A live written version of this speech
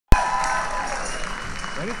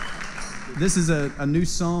Ready? This is a new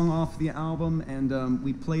song off the album, and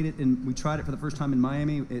we played it and we tried it for the first time in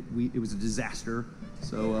Miami. It was a disaster.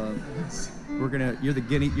 So you're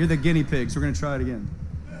the guinea pigs. We're gonna try it again.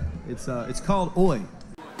 It's called Oi.